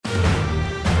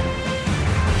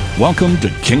Welcome to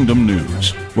Kingdom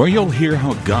News, where you'll hear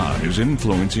how God is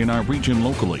influencing our region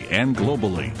locally and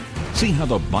globally. See how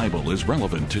the Bible is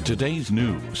relevant to today's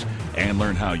news and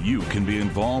learn how you can be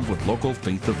involved with local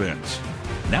faith events.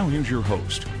 Now here's your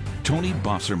host, Tony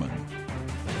Bosserman.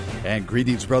 And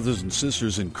greetings, brothers and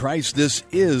sisters in Christ. This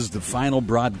is the final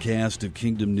broadcast of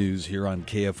Kingdom News here on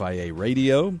KFIA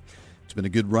Radio. It's been a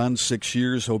good run, 6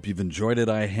 years. Hope you've enjoyed it.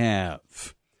 I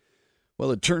have.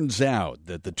 Well, it turns out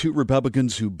that the two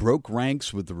Republicans who broke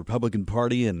ranks with the Republican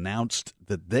Party announced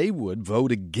that they would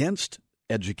vote against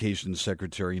Education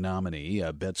Secretary nominee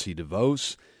Betsy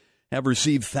DeVos have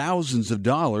received thousands of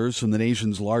dollars from the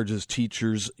nation's largest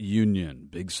teachers union.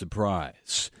 Big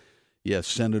surprise. Yes,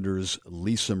 Senators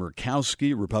Lisa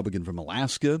Murkowski, Republican from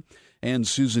Alaska, and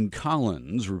Susan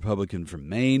Collins, Republican from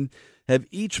Maine, have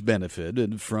each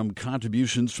benefited from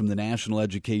contributions from the National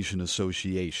Education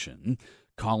Association.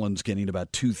 Collins getting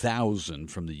about $2,000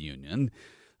 from the union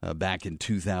back in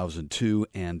 2002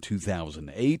 and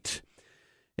 2008.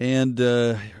 And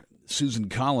Susan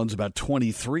Collins about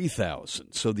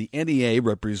 $23,000. So the NEA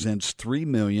represents 3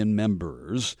 million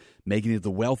members, making it the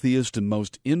wealthiest and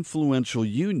most influential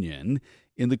union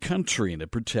in the country. And it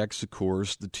protects, of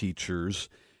course, the teachers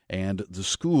and the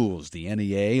schools. The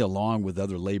NEA, along with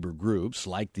other labor groups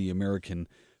like the American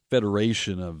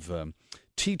Federation of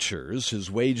Teachers, has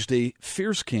waged a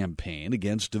fierce campaign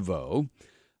against DeVos,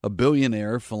 a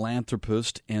billionaire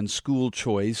philanthropist and school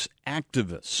choice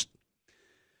activist.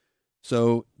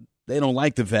 So they don't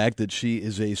like the fact that she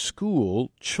is a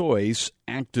school choice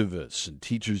activist, and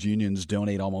teachers' unions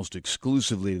donate almost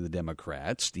exclusively to the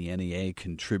Democrats. The NEA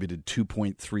contributed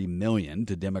 $2.3 million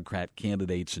to Democrat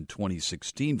candidates in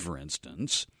 2016, for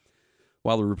instance,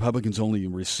 while the Republicans only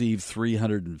received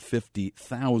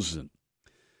 $350,000.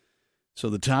 So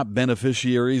the top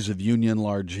beneficiaries of union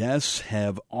largesse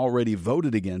have already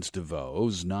voted against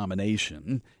DeVos'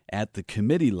 nomination at the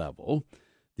committee level.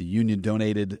 The union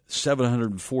donated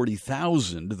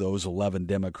 $740,000 to those 11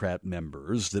 Democrat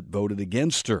members that voted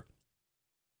against her.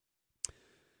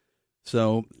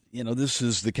 So, this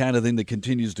is the kind of thing that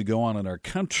continues to go on in our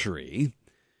country.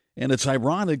 And it's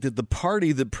ironic that the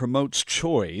party that promotes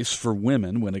choice for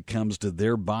women when it comes to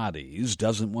their bodies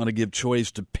doesn't want to give choice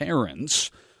to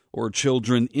parents or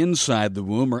children inside the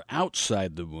womb or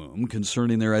outside the womb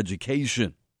concerning their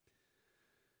education.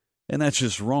 And that's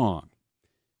just wrong.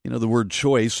 The word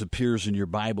choice appears in your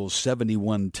Bible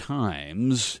 71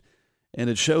 times, and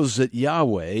it shows that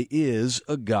Yahweh is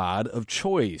a God of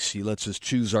choice. He lets us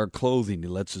choose our clothing. He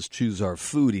lets us choose our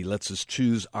food. He lets us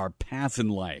choose our path in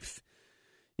life.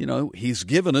 He's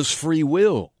given us free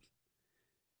will.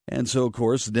 And so, of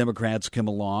course, the Democrats come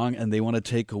along and they want to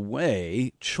take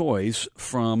away choice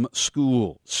from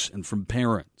schools and from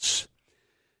parents.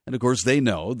 And, of course, they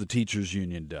know, the teachers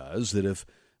union does, that if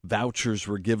vouchers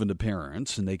were given to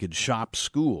parents and they could shop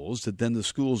schools, that then the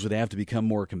schools would have to become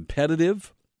more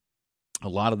competitive. A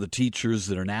lot of the teachers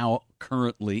that are now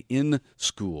currently in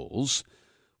schools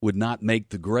would not make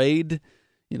the grade.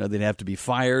 They'd have to be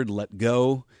fired, let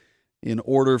go, in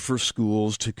order for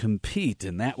schools to compete.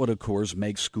 And that would, of course,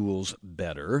 make schools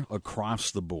better across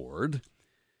the board.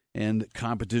 And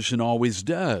competition always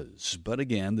does. But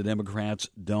again, the Democrats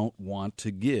don't want to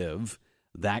give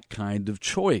that kind of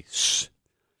choice.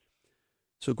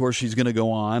 So, of course, she's going to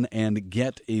go on and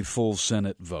get a full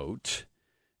Senate vote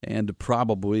and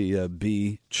probably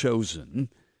be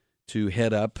chosen to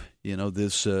head up,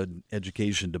 this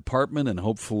education department, and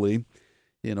hopefully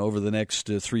over the next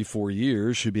 3-4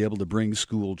 years, should be able to bring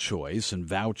school choice and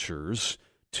vouchers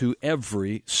to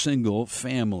every single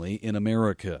family in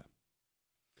America.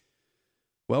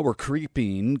 Well, we're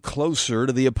creeping closer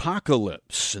to the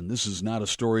apocalypse, and this is not a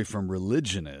story from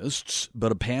religionists,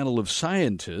 but a panel of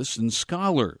scientists and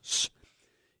scholars.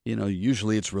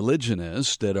 Usually it's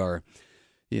religionists that are,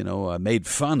 made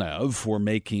fun of for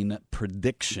making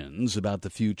predictions about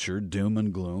the future, doom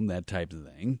and gloom, that type of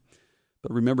thing.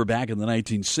 But remember, back in the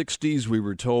 1960s, we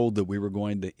were told that we were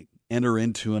going to enter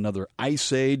into another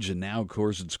ice age, and now, of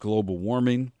course, it's global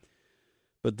warming.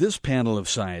 But this panel of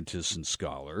scientists and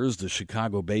scholars, the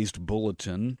Chicago-based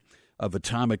Bulletin of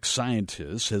Atomic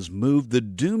Scientists, has moved the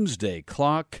doomsday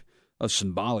clock, a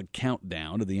symbolic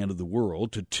countdown to the end of the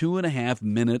world, to 2.5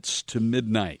 minutes to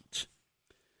midnight.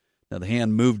 Now, the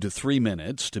hand moved to 3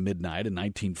 minutes to midnight in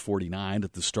 1949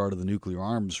 at the start of the nuclear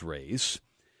arms race.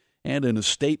 And in a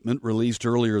statement released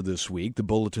earlier this week, the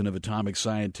Bulletin of Atomic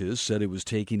Scientists said it was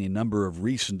taking a number of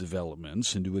recent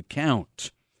developments into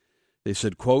account. They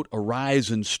said, quote, a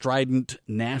rise in strident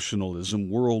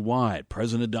nationalism worldwide,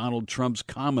 President Donald Trump's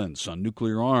comments on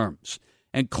nuclear arms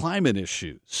and climate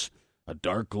issues, a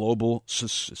dark global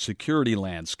security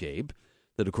landscape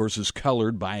that, of course, is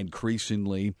colored by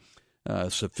increasingly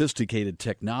sophisticated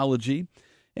technology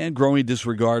and growing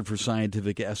disregard for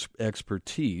scientific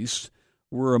expertise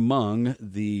were among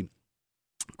the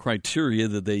criteria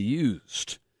that they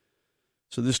used.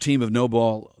 So this team of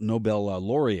Nobel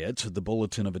laureates at the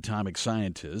Bulletin of Atomic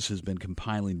Scientists has been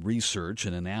compiling research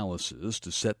and analysis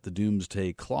to set the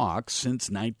doomsday clock since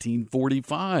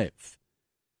 1945.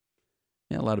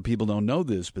 Yeah, a lot of people don't know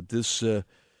this, but this,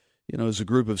 is a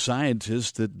group of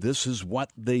scientists that this is what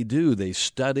they do. They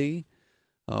study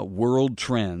world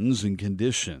trends and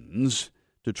conditions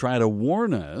to try to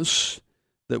warn us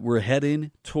that we're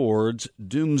heading towards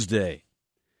doomsday.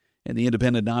 And the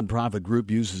independent nonprofit group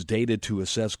uses data to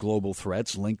assess global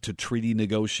threats linked to treaty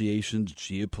negotiations,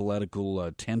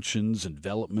 geopolitical tensions, and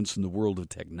developments in the world of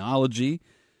technology.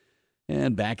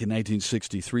 And back in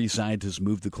 1963, scientists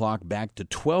moved the clock back to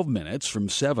 12 minutes from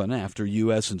 7 after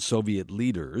U.S. and Soviet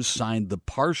leaders signed the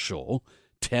Partial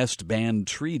Test Ban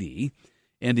Treaty,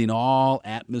 ending all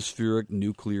atmospheric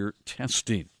nuclear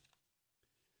testing.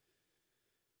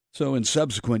 So in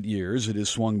subsequent years, it has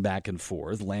swung back and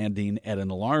forth, landing at an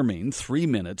alarming 3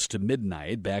 minutes to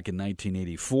midnight back in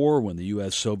 1984 when the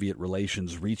U.S.-Soviet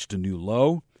relations reached a new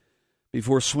low,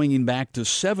 before swinging back to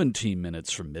 17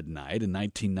 minutes from midnight in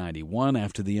 1991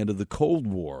 after the end of the Cold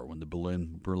War when the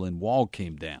Berlin Wall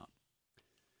came down.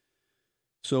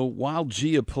 So while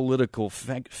geopolitical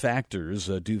factors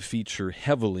do feature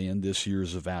heavily in this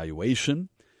year's evaluation,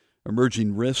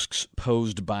 emerging risks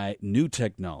posed by new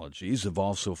technologies have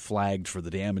also flagged for the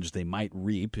damage they might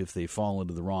reap if they fall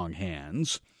into the wrong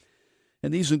hands.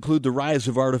 And these include the rise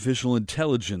of artificial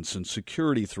intelligence and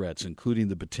security threats, including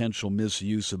the potential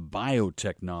misuse of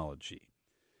biotechnology.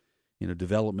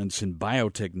 Developments in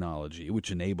biotechnology, which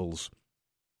enables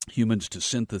humans to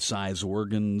synthesize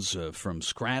organs from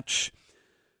scratch,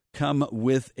 come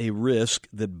with a risk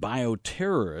that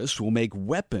bioterrorists will make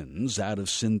weapons out of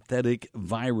synthetic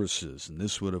viruses. And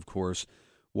this would, of course,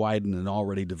 widen an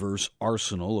already diverse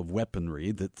arsenal of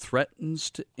weaponry that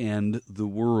threatens to end the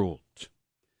world.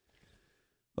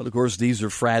 But, of course, these are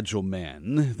fragile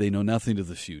men. They know nothing of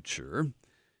the future.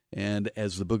 And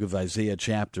as the book of Isaiah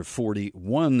chapter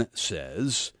 41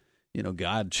 says,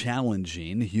 God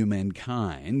challenging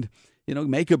humankind,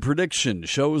 make a prediction,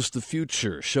 show us the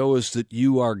future, show us that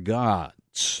you are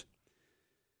gods.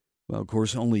 Well, of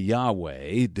course, only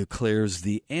Yahweh declares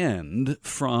the end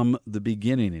from the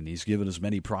beginning, and he's given us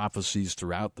many prophecies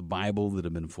throughout the Bible that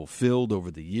have been fulfilled over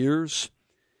the years.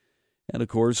 And, of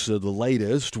course, the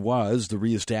latest was the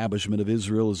reestablishment of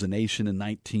Israel as a nation in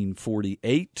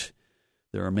 1948.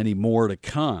 There are many more to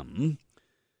come.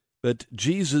 But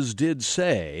Jesus did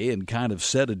say, and kind of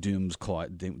set a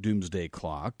doomsday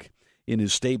clock, in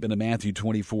his statement in Matthew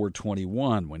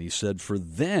 24:21, when he said, "For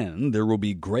then there will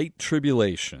be great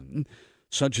tribulation,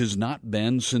 such as not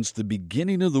been since the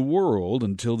beginning of the world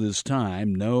until this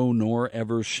time, no, nor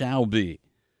ever shall be."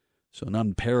 So an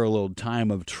unparalleled time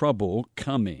of trouble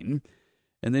coming.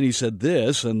 And then he said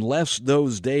this, "Unless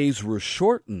those days were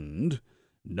shortened,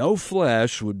 no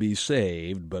flesh would be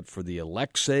saved, but for the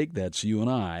elect's sake," that's you and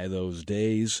I, "those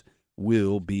days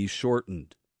will be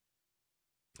shortened."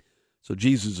 So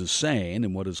Jesus is saying,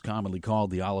 in what is commonly called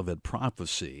the Olivet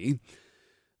Prophecy,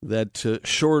 that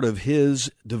short of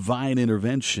his divine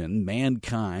intervention,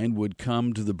 mankind would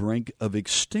come to the brink of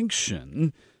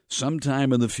extinction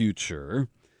sometime in the future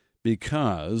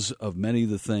because of many of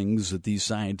the things that these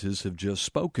scientists have just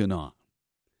spoken on.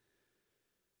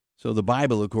 So the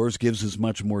Bible, of course, gives us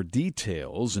much more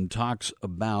details and talks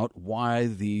about why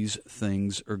these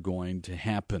things are going to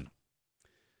happen.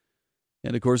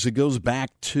 And, of course, it goes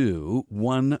back to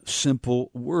one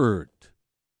simple word,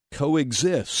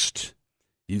 coexist.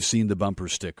 You've seen the bumper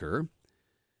sticker.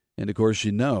 And, of course,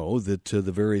 you know that the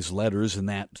various letters in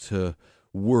that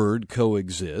word,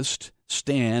 coexist,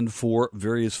 stand for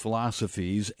various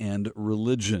philosophies and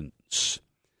religions.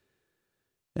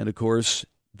 And, of course,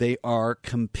 they are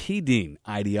competing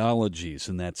ideologies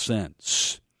in that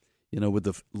sense. With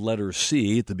the letter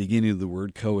C at the beginning of the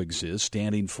word coexist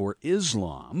standing for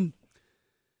Islam.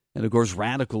 And, of course,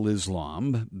 radical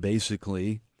Islam,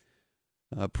 basically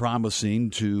promising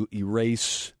to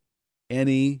erase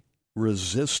any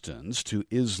resistance to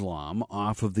Islam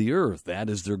off of the earth. That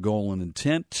is their goal and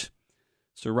intent.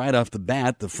 So right off the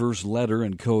bat, the first letter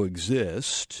in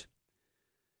coexist,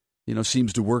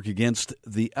 seems to work against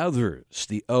the others.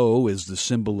 The O is the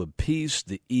symbol of peace,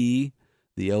 the E,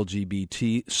 the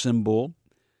LGBT symbol.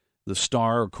 The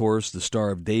star, of course, the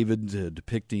Star of David,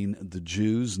 depicting the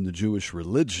Jews and the Jewish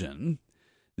religion.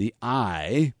 The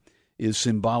I is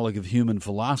symbolic of human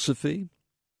philosophy.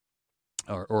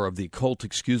 or of the occult,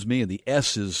 and the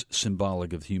S is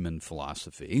symbolic of human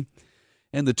philosophy.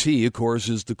 And the T, of course,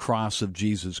 is the cross of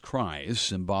Jesus Christ,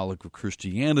 symbolic of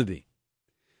Christianity.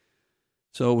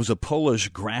 So it was a Polish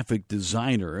graphic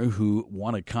designer who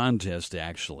won a contest,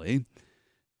 actually,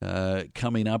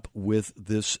 coming up with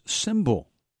this symbol.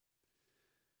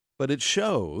 But it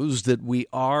shows that we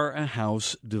are a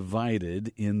house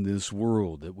divided in this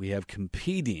world, that we have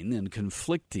competing and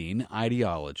conflicting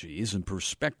ideologies and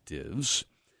perspectives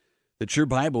that your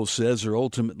Bible says are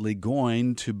ultimately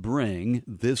going to bring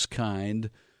this kind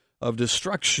of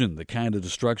destruction, the kind of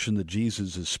destruction that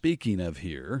Jesus is speaking of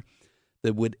here,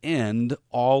 that would end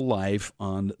all life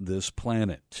on this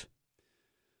planet.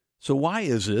 So why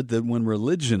is it that when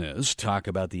religionists talk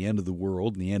about the end of the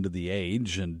world and the end of the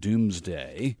age and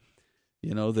doomsday,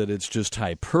 that it's just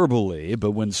hyperbole,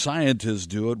 but when scientists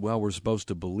do it, well, we're supposed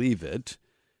to believe it,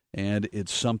 and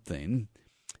it's something,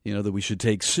 that we should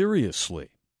take seriously.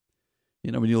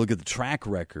 When you look at the track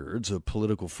records of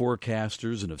political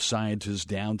forecasters and of scientists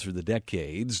down through the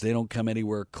decades, they don't come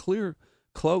anywhere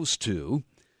close to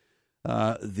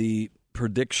the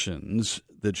predictions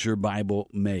that your Bible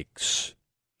makes.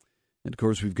 And, of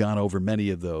course, we've gone over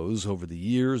many of those over the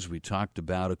years. We talked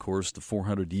about, of course, the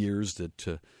 400 years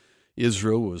that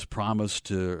Israel was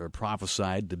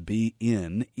prophesied to be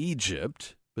in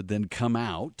Egypt, but then come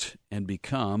out and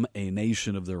become a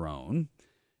nation of their own.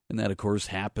 And that, of course,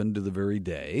 happened to the very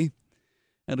day.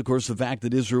 And, of course, the fact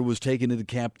that Israel was taken into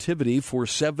captivity for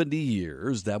 70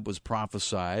 years, that was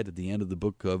prophesied at the end of the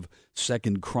book of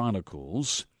 2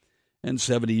 Chronicles. And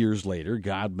 70 years later,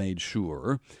 God made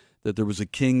sure that there was a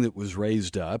king that was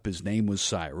raised up. His name was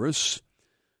Cyrus,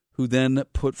 who then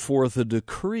put forth a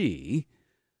decree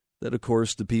that, of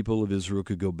course, the people of Israel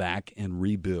could go back and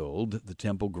rebuild the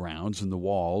temple grounds and the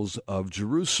walls of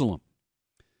Jerusalem.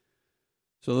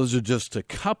 So those are just a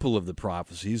couple of the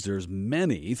prophecies. There's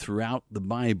many throughout the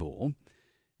Bible,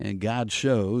 and God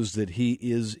shows that he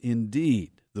is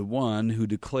indeed the one who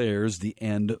declares the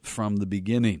end from the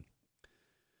beginning.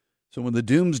 So when the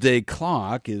doomsday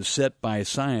clock is set by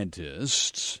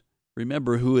scientists,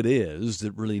 remember who it is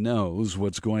that really knows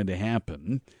what's going to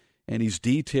happen, and he's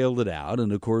detailed it out,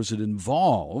 and of course it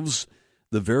involves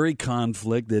the very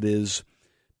conflict that is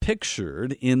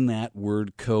pictured in that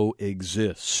word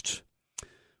coexist.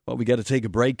 Well, we got to take a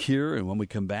break here, and when we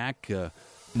come back,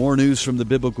 more news from the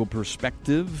biblical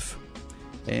perspective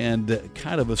and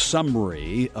kind of a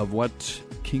summary of what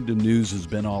Kingdom News has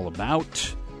been all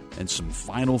about, and some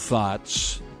final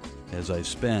thoughts as I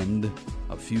spend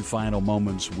a few final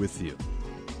moments with you.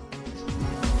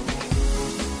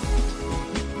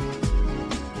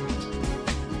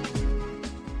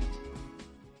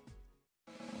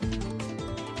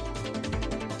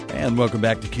 And welcome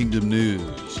back to Kingdom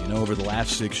News. Over the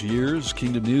last 6 years,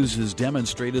 Kingdom News has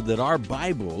demonstrated that our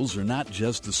Bibles are not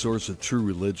just the source of true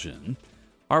religion.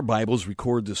 Our Bibles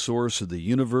record the source of the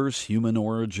universe, human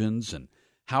origins, and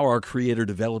how our Creator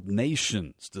developed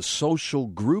nations, the social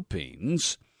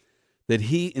groupings that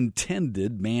he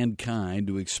intended mankind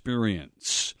to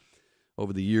experience.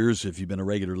 Over the years, if you've been a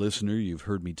regular listener, you've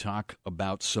heard me talk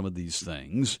about some of these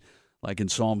things. Like in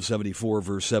Psalm 74,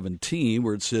 verse 17,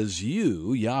 where it says,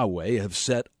 "You, Yahweh, have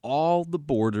set all the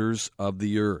borders of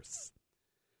the earth."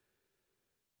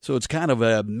 So it's kind of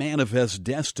a manifest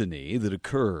destiny that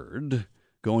occurred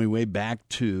going way back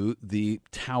to the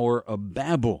Tower of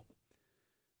Babel.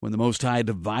 When the Most High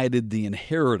divided the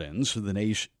inheritance of the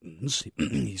nations,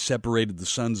 he separated the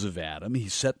sons of Adam. He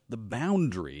set the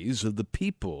boundaries of the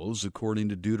peoples according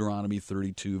to Deuteronomy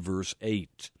 32, verse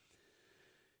 8.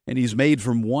 And he's made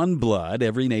from one blood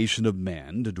every nation of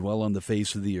men to dwell on the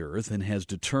face of the earth, and has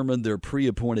determined their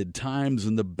pre-appointed times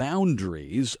and the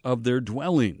boundaries of their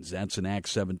dwellings. That's in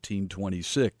Acts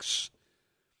 17:26.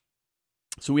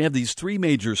 So we have these three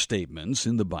major statements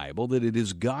in the Bible that it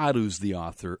is God who's the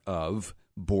author of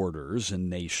borders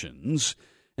and nations,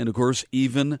 and of course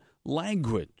even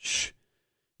language.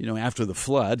 After the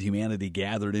flood, humanity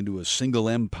gathered into a single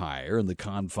empire in the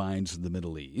confines of the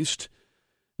Middle East.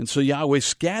 And so Yahweh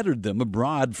scattered them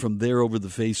abroad from there over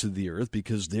the face of the earth,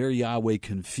 because there Yahweh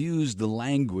confused the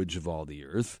language of all the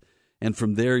earth. And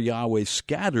from there Yahweh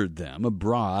scattered them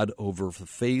abroad over the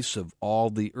face of all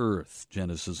the earth,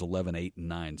 Genesis 11:8 and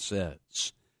 9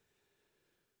 says.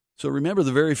 So remember,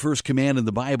 the very first command in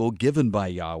the Bible given by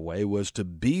Yahweh was to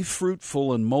be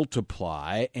fruitful and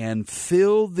multiply and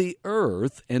fill the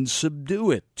earth and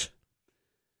subdue it.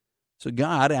 So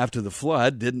God, after the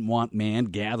flood, didn't want man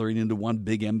gathering into one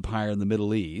big empire in the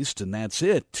Middle East, and that's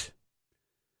it.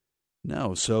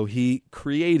 No, so he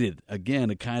created, again,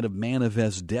 a kind of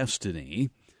manifest destiny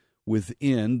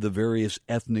within the various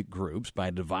ethnic groups by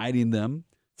dividing them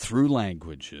through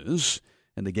languages,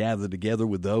 and to gather together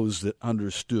with those that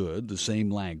understood the same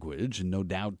language. And no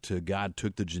doubt God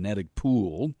took the genetic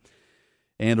pool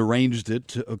and arranged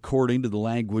it according to the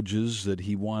languages that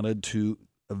he wanted to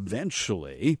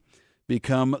eventually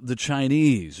become the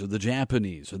Chinese or the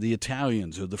Japanese or the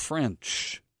Italians or the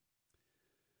French.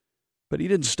 But he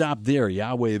didn't stop there.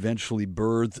 Yahweh eventually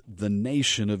birthed the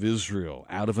nation of Israel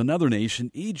out of another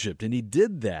nation, Egypt. And he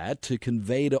did that to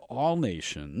convey to all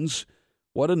nations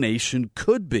what a nation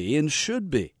could be and should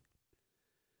be.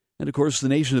 And, of course, the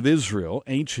nation of Israel,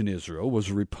 ancient Israel, was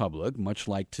a republic, much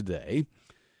like today.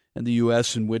 And the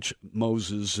U.S., in which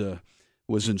Moses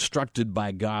was instructed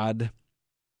by God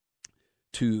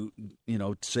to,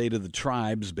 say to the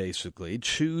tribes, basically,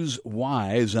 choose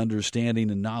wise, understanding,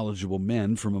 and knowledgeable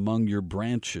men from among your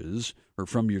branches or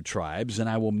from your tribes, and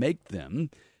I will make them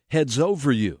heads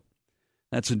over you.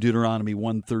 That's in Deuteronomy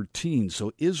 1:13.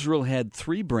 So Israel had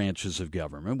three branches of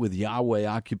government, with Yahweh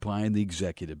occupying the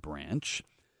executive branch.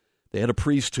 They had a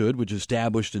priesthood which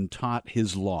established and taught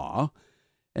his law.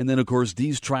 And then, of course,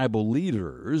 these tribal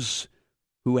leaders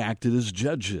who acted as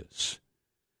judges.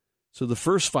 So the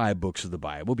first 5 books of the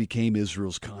Bible became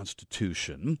Israel's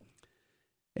constitution,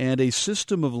 and a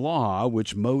system of law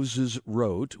which Moses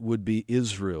wrote would be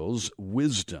Israel's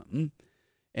wisdom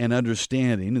and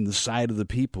understanding in the sight of the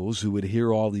peoples who would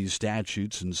hear all these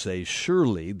statutes and say,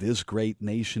 surely this great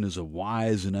nation is a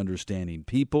wise and understanding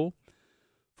people.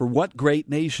 For what great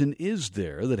nation is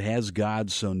there that has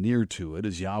God so near to it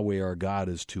as Yahweh our God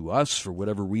is to us, for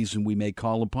whatever reason we may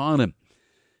call upon him?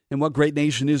 And what great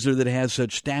nation is there that has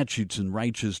such statutes and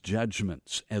righteous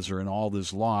judgments as are in all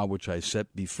this law which I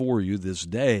set before you this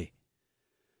day?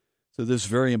 So this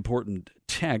very important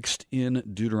text in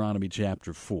Deuteronomy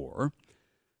chapter 4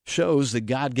 shows that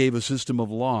God gave a system of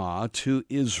law to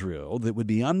Israel that would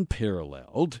be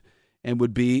unparalleled and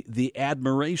would be the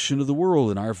admiration of the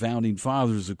world. And our founding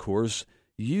fathers, of course,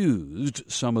 used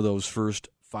some of those first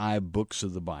 5 books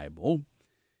of the Bible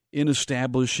in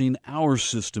establishing our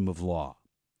system of law.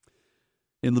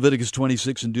 In Leviticus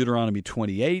 26 and Deuteronomy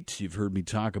 28, you've heard me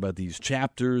talk about these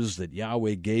chapters, that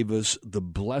Yahweh gave us the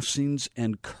blessings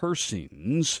and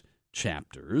cursings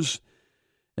chapters,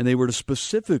 and they were to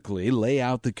specifically lay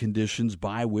out the conditions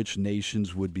by which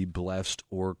nations would be blessed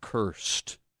or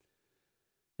cursed.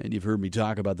 And you've heard me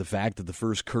talk about the fact that the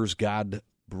first curse God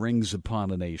brings upon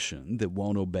a nation that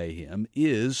won't obey him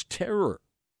is terror.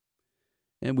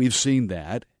 And we've seen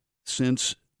that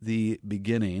since the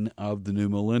beginning of the new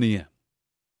millennium.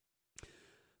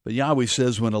 But Yahweh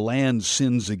says, when a land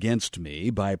sins against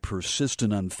me by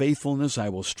persistent unfaithfulness, I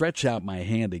will stretch out my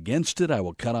hand against it. I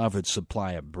will cut off its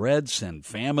supply of bread, send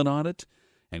famine on it,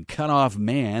 and cut off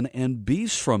man and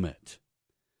beast from it.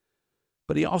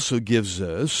 But he also gives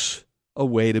us a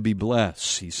way to be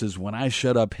blessed. He says, when I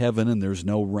shut up heaven and there's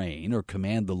no rain, or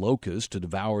command the locust to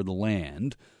devour the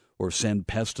land, or send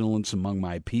pestilence among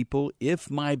my people,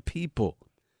 if my people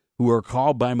who are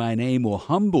called by my name will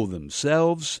humble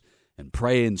themselves and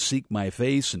pray and seek my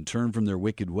face and turn from their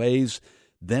wicked ways,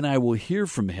 then I will hear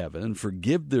from heaven and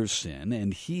forgive their sin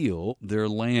and heal their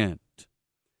land.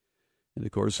 And,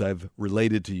 of course, I've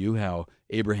related to you how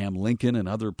Abraham Lincoln and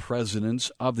other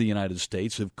presidents of the United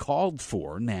States have called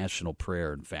for national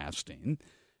prayer and fasting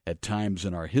at times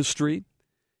in our history,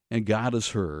 and God has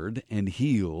heard and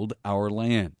healed our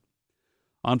land.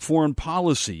 On foreign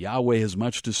policy, Yahweh has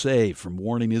much to say, from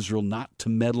warning Israel not to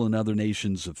meddle in other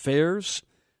nations' affairs,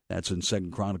 that's in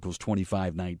 2 Chronicles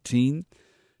 25:19,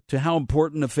 to how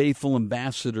important a faithful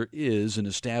ambassador is in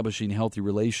establishing healthy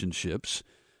relationships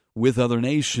with other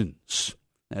nations.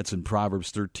 That's in Proverbs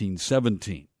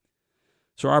 13:17.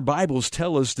 So our Bibles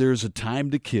tell us there's a time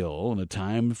to kill and a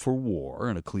time for war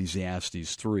in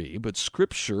Ecclesiastes 3, but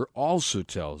Scripture also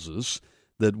tells us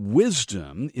that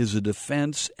wisdom is a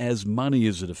defense as money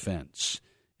is a defense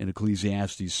in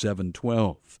Ecclesiastes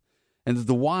 7:12. And that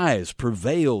the wise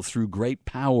prevail through great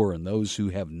power, and those who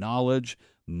have knowledge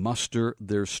muster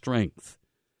their strength.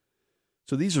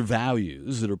 So these are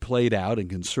values that are played out in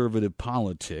conservative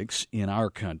politics in our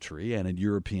country and in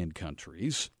European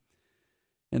countries.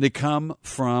 And they come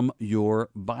from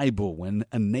your Bible. When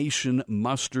a nation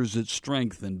musters its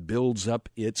strength and builds up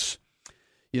its,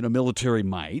 military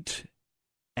might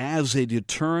as a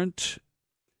deterrent,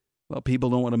 well,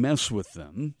 people don't want to mess with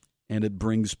them, and it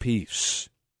brings peace.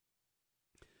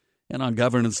 And on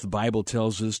governance, the Bible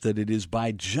tells us that it is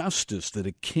by justice that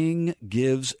a king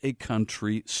gives a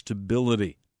country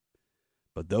stability.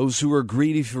 But those who are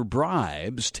greedy for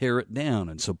bribes tear it down.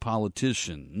 And so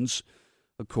politicians,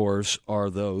 of course, are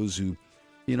those who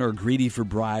are greedy for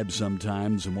bribes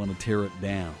sometimes and want to tear it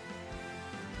down.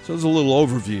 So there's a little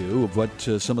overview of what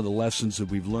some of the lessons that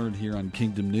we've learned here on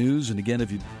Kingdom News. And again,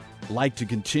 if you'd like to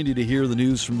continue to hear the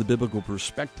news from the biblical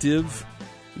perspective,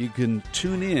 you can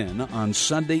tune in on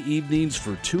Sunday evenings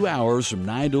for 2 hours from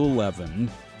 9 to 11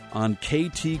 on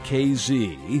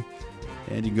KTKZ.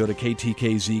 And you can go to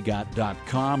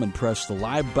ktkz.com and press the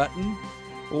live button,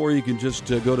 or you can just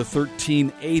go to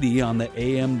 1380 on the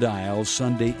AM dial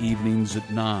Sunday evenings at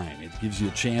 9. It gives you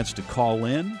a chance to call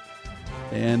in,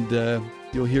 and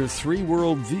you'll hear 3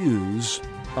 world views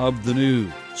of the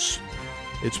news.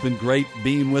 It's been great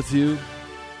being with you.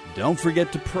 Don't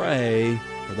forget to pray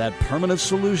for that permanent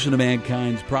solution to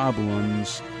mankind's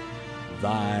problems.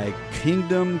 Thy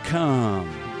kingdom come.